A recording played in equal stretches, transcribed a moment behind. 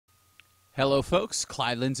Hello folks,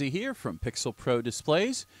 Clyde Lindsay here from Pixel Pro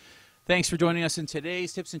Displays. Thanks for joining us in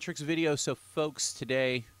today's tips and tricks video. So folks,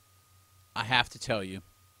 today I have to tell you,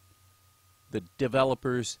 the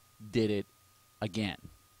developers did it again.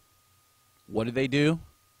 What did they do?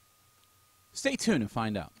 Stay tuned and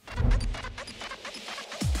find out.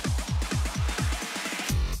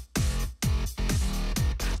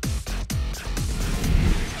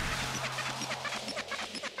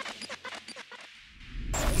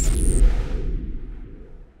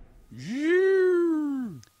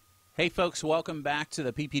 Hey folks, welcome back to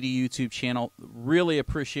the PPD YouTube channel. Really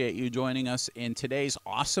appreciate you joining us in today's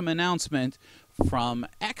awesome announcement from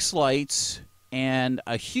xLights, and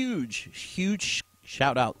a huge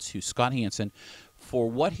shout out to Scott Hansen for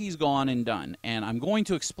what he's gone and done. And I'm going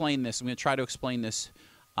to explain this. I'm going to try to explain this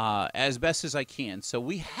as best as I can. So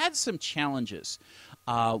we had some challenges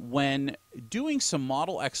when doing some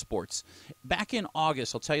model exports back in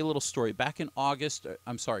August. I'll tell you a little story. Back in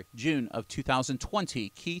June of 2020,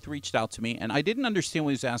 Keith reached out to me, and I didn't understand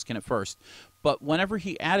what he was asking at first, but whenever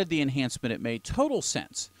he added the enhancement, it made total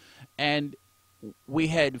sense. And we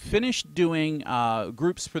had finished doing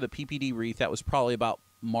groups for the PPD wreath. That was probably about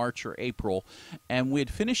March or April, and we had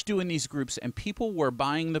finished doing these groups, and people were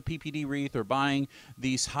buying the PPD wreath or buying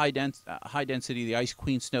these high density, the Ice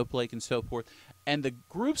Queen snowflake and so forth. And the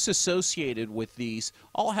groups associated with these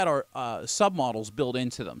all had our submodels built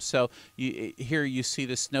into them. So here you see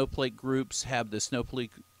the snowflake groups have the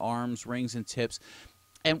snowflake arms, rings, and tips.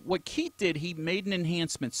 And what Keith did, he made an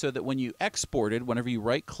enhancement so that when you exported, whenever you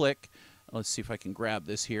right-click, let's see if I can grab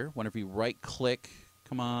this here. Whenever you right-click,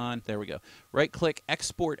 come on, there we go. Right-click,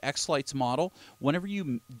 export xLights model. Whenever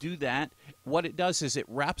you do that, what it does is it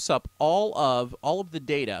wraps up all of the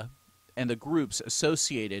data and the groups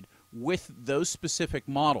associated with those specific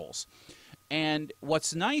models. And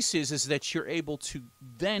what's nice is that you're able to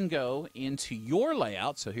then go into your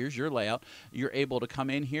layout. So here's your layout. You're able to come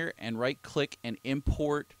in here and right-click and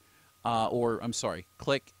import,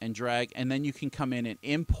 click and drag, and then you can come in and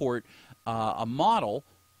import a model.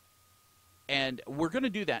 And we're going to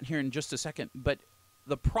do that here in just a second. But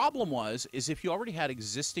the problem is if you already had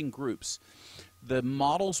existing groups, the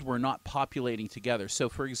models were not populating together. So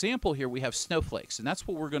for example, here we have snowflakes, and that's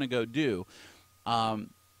what we're going to go do.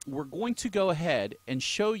 We're going to go ahead and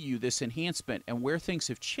show you this enhancement and where things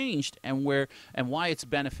have changed and why it's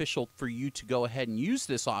beneficial for you to go ahead and use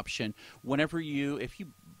this option whenever if you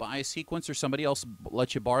buy a sequence or somebody else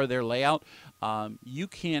lets you borrow their layout, you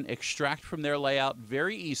can extract from their layout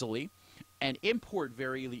very easily and import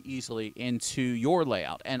very easily into your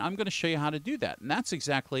layout. And I'm going to show you how to do that. And that's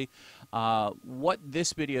exactly what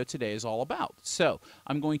this video today is all about. So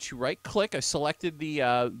I'm going to right-click. I selected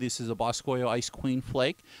this is a Boscoyo Ice Queen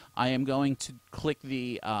Flake. I am going to click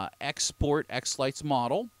the Export xLights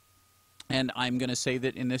model, and I'm going to save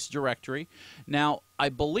it in this directory. Now, I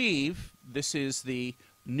believe this is the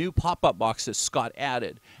new pop-up box that Scott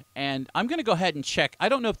added, and I'm going to go ahead and check. I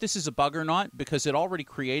don't know if this is a bug or not because it already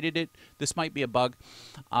created it. This might be a bug,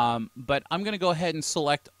 but I'm going to go ahead and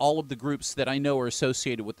select all of the groups that I know are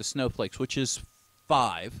associated with the snowflakes, which is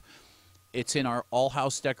 5. It's in our all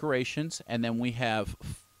house decorations, and then we have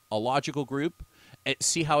a logical group.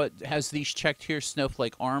 See how it has these checked here: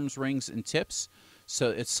 snowflake arms, rings, and tips.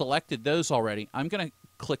 So it's selected those already. I'm going to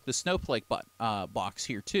click the snowflake box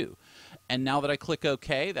here too, and now that I click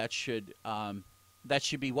OK, that should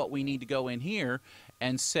be what we need to go in here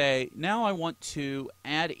and say, now I want to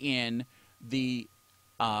add in the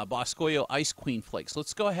Boscoyo Ice Queen Flakes.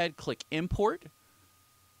 Let's go ahead, click Import,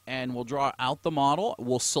 and we'll draw out the model.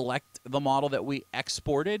 We'll select the model that we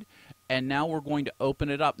exported, and now we're going to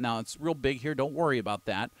open it up. Now it's real big here, don't worry about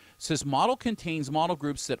that. It says model contains model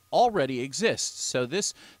groups that already exist. So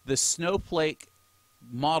the snowflake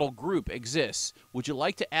model group exists. Would you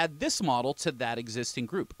like to add this model to that existing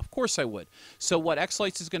group? Of course I would. So what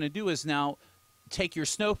xLights is going to do is now take your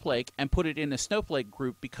snowflake and put it in a snowflake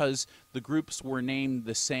group because the groups were named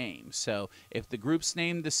the same. So if the group's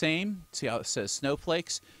named the same, see how it says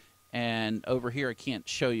snowflakes, and over here I can't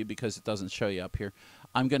show you because it doesn't show you up here.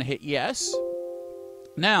 I'm going to hit yes.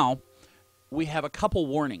 Now we have a couple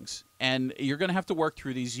warnings, and you're going to have to work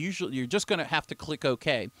through these. Usually you're just going to have to click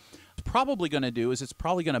OK. Probably going to do is it's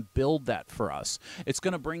probably going to build that for us. It's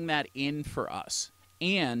going to bring that in for us,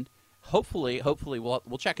 and hopefully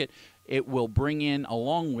we'll check it. It will bring in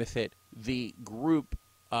along with it the group.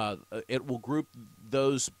 It will group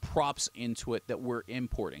those props into it that we're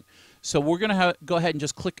importing. So we're going to go ahead and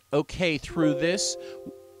just click OK through this.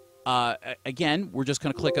 Again, we're just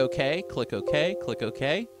going to click OK, click OK, click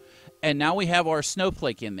OK, and now we have our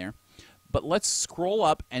snowflake in there. But let's scroll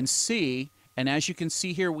up and see And as you can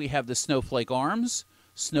see here, we have the snowflake arms,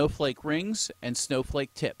 snowflake rings, and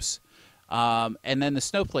snowflake tips. And then the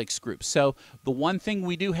snowflakes group. So the one thing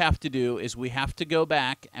we do have to do is we have to go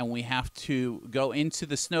back and we have to go into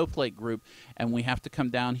the snowflake group, and we have to come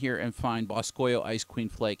down here and find Boscoyo Ice Queen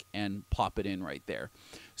Flake and plop it in right there.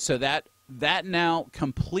 So that now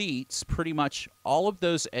completes pretty much all of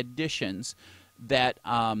those additions that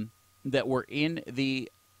that were in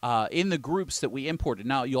the groups that we imported.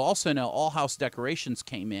 Now, you'll also know all house decorations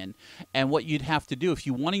came in, and what you'd have to do if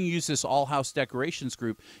you want to use this all house decorations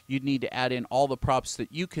group, you'd need to add in all the props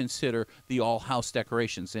that you consider the all house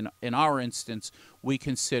decorations. In our instance, we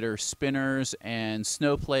consider spinners and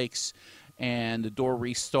snowflakes and the door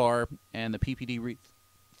restar and the PPD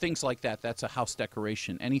things like that. That's a house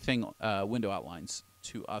decoration. Anything window outlines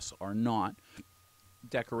to us are not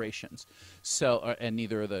decorations, so and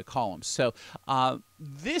neither are the columns. So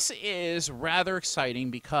this is rather exciting,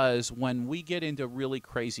 because when we get into really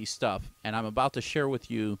crazy stuff, and I'm about to share with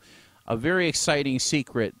you a very exciting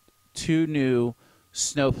secret, 2 new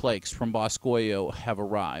snowflakes from Boscoyo have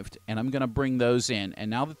arrived, and I'm going to bring those in. And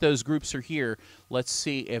now that those groups are here, let's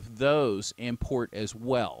see if those import as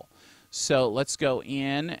well. So let's go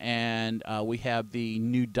in, and we have the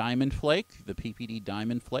new diamond flake, the PPD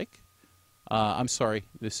diamond flake. I'm sorry,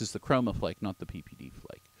 this is the chroma flake, not the PPD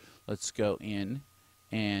flake. Let's go in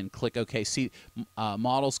and click OK. See,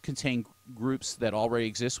 models contain groups that already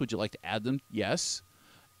exist. Would you like to add them? Yes.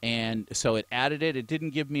 And so it added it. It didn't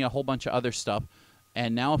give me a whole bunch of other stuff.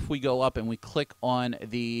 And now if we go up and we click on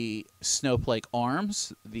the snowflake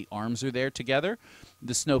arms, the arms are there together,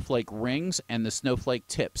 the snowflake rings, and the snowflake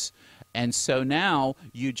tips. And so now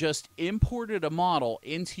you just imported a model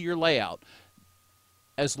into your layout.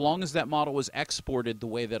 As long as that model was exported the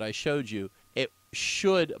way that I showed you, it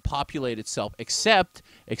should populate itself, except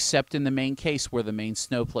in the main case where the main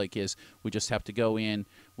snowflake is. We just have to go in.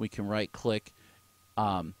 We can right-click.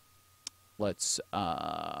 Let's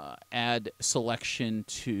add selection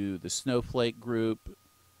to the snowflake group,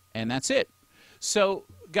 and that's it. So,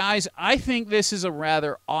 guys, I think this is a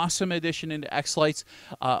rather awesome addition into xLights.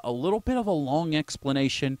 A little bit of a long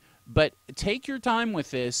explanation, but take your time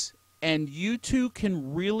with this, and you too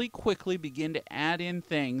can really quickly begin to add in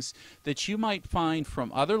things that you might find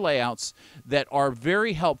from other layouts that are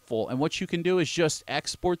very helpful. And what you can do is just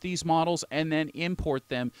export these models and then import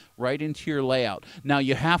them right into your layout. Now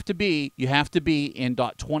you have to be in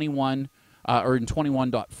 .21 or in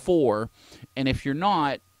 21.4, and if you're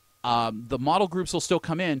not, the model groups will still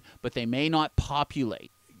come in, but they may not populate.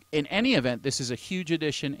 In any event, this is a huge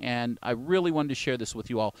addition, and I really wanted to share this with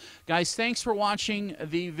you all. Guys, thanks for watching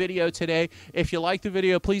the video today. If you like the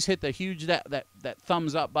video, please hit the huge that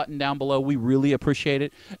thumbs up button down below. We really appreciate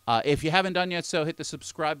it. If you haven't done yet so, hit the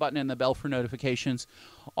subscribe button and the bell for notifications.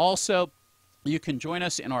 Also, you can join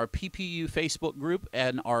us in our PPU Facebook group,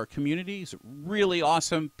 and our community is really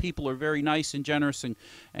awesome. People are very nice and generous, and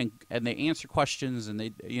they answer questions, and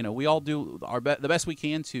they, you know, we all do the best we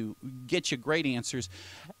can to get you great answers.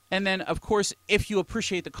 And then, of course, if you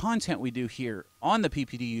appreciate the content we do here on the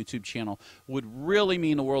PPD YouTube channel, would really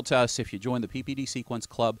mean the world to us if you join the PPD Sequence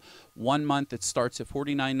Club. 1 month, it starts at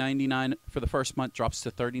 $49.99 for the first month, drops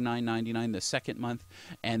to $39.99 the second month,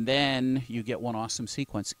 and then you get one awesome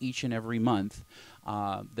sequence each and every month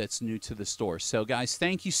that's new to the store. So, guys,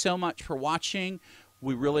 thank you so much for watching.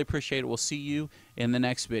 We really appreciate it. We'll see you in the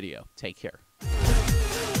next video. Take care.